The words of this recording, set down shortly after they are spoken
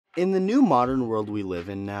In the new modern world we live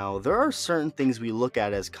in now, there are certain things we look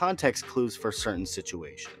at as context clues for certain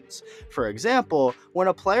situations. For example, when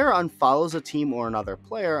a player unfollows a team or another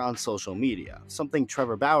player on social media, something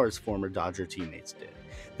Trevor Bauer's former Dodger teammates did.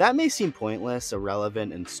 That may seem pointless,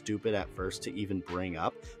 irrelevant, and stupid at first to even bring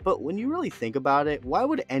up, but when you really think about it, why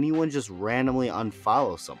would anyone just randomly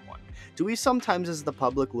unfollow someone? Do we sometimes, as the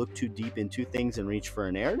public, look too deep into things and reach for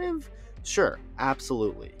a narrative? Sure,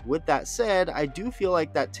 absolutely. With that said, I do feel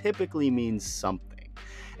like that typically means something.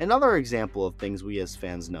 Another example of things we as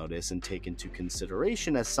fans notice and take into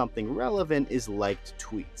consideration as something relevant is liked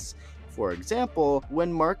tweets. For example,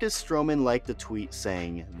 when Marcus Stroman liked a tweet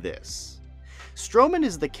saying this. Stroman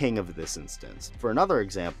is the king of this instance. For another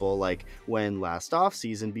example, like when last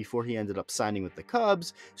offseason, before he ended up signing with the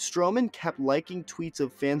Cubs, Stroman kept liking tweets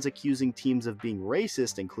of fans accusing teams of being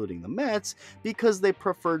racist, including the Mets, because they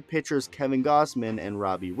preferred pitchers Kevin Gausman and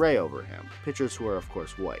Robbie Ray over him, pitchers who are of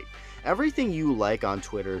course white. Everything you like on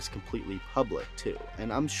Twitter is completely public too,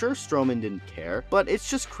 and I'm sure Stroman didn't care, but it's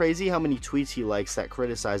just crazy how many tweets he likes that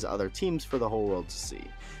criticize other teams for the whole world to see.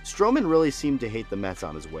 Stroman really seemed to hate the Mets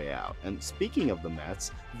on his way out, and speaking of the Mets,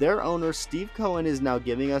 their owner Steve Cohen is now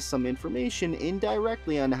giving us some information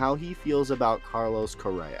indirectly on how he feels about Carlos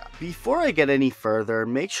Correa. Before I get any further,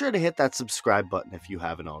 make sure to hit that subscribe button if you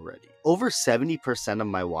haven't already. Over 70% of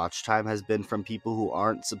my watch time has been from people who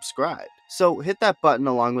aren't subscribed, so hit that button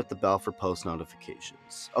along with the bell for post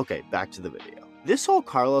notifications. Okay, back to the video. This whole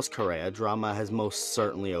Carlos Correa drama has most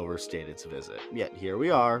certainly overstayed its visit, yet here we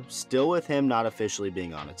are, still with him not officially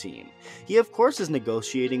being on a team. He of course is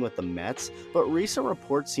negotiating with the Mets, but recent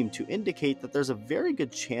reports seem to indicate that there's a very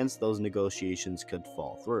good chance those negotiations could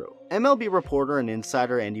fall through. MLB reporter and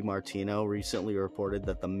insider Andy Martino recently reported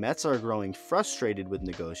that the Mets are growing frustrated with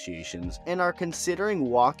negotiations and are considering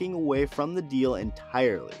walking away from the deal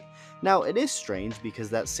entirely. Now, it is strange because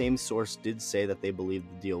that same source did say that they believe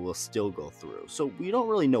the deal will still go through, so we don't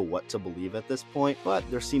really know what to believe at this point, but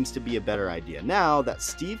there seems to be a better idea now that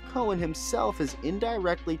Steve Cohen himself has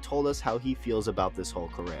indirectly told us how he feels about this whole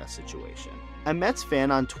Correa situation. A Mets fan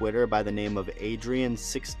on Twitter by the name of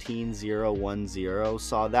Adrian16010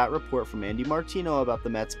 saw that report from Andy Martino about the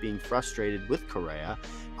Mets being frustrated with Correa,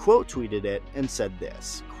 quote tweeted it, and said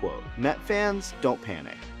this, quote, "Met fans, don't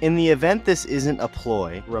panic. In the event this isn't a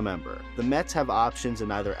ploy, remember, the Mets have options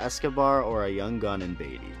in either Escobar or a young gun in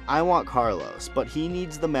Beatty. I want Carlos, but he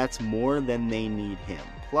needs the Mets more than they need him.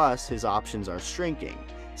 Plus, his options are shrinking.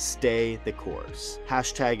 Stay the course.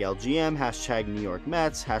 Hashtag LGM, hashtag New York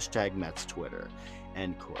Mets, hashtag Mets Twitter."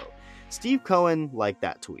 End quote. Steve Cohen liked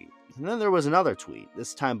that tweet. And then there was another tweet,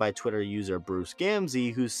 this time by Twitter user Bruce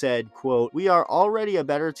Gamzee, who said, quote, "We are already a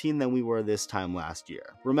better team than we were this time last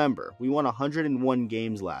year. Remember, we won 101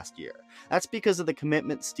 games last year. That's because of the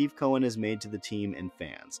commitment Steve Cohen has made to the team and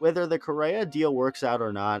fans. Whether the Correa deal works out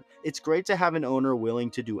or not, it's great to have an owner willing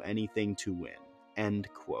to do anything to win." End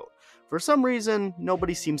quote. For some reason,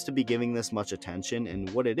 nobody seems to be giving this much attention, and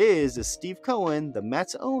what it is Steve Cohen, the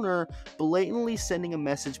Mets owner, blatantly sending a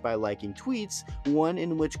message by liking tweets, one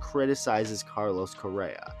in which criticizes Carlos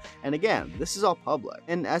Correa. And again, this is all public.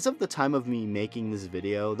 And as of the time of me making this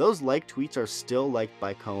video, those liked tweets are still liked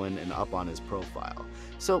by Cohen and up on his profile.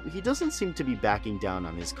 So he doesn't seem to be backing down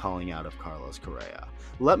on his calling out of Carlos Correa.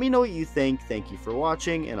 Let me know what you think, thank you for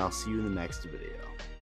watching, and I'll see you in the next video.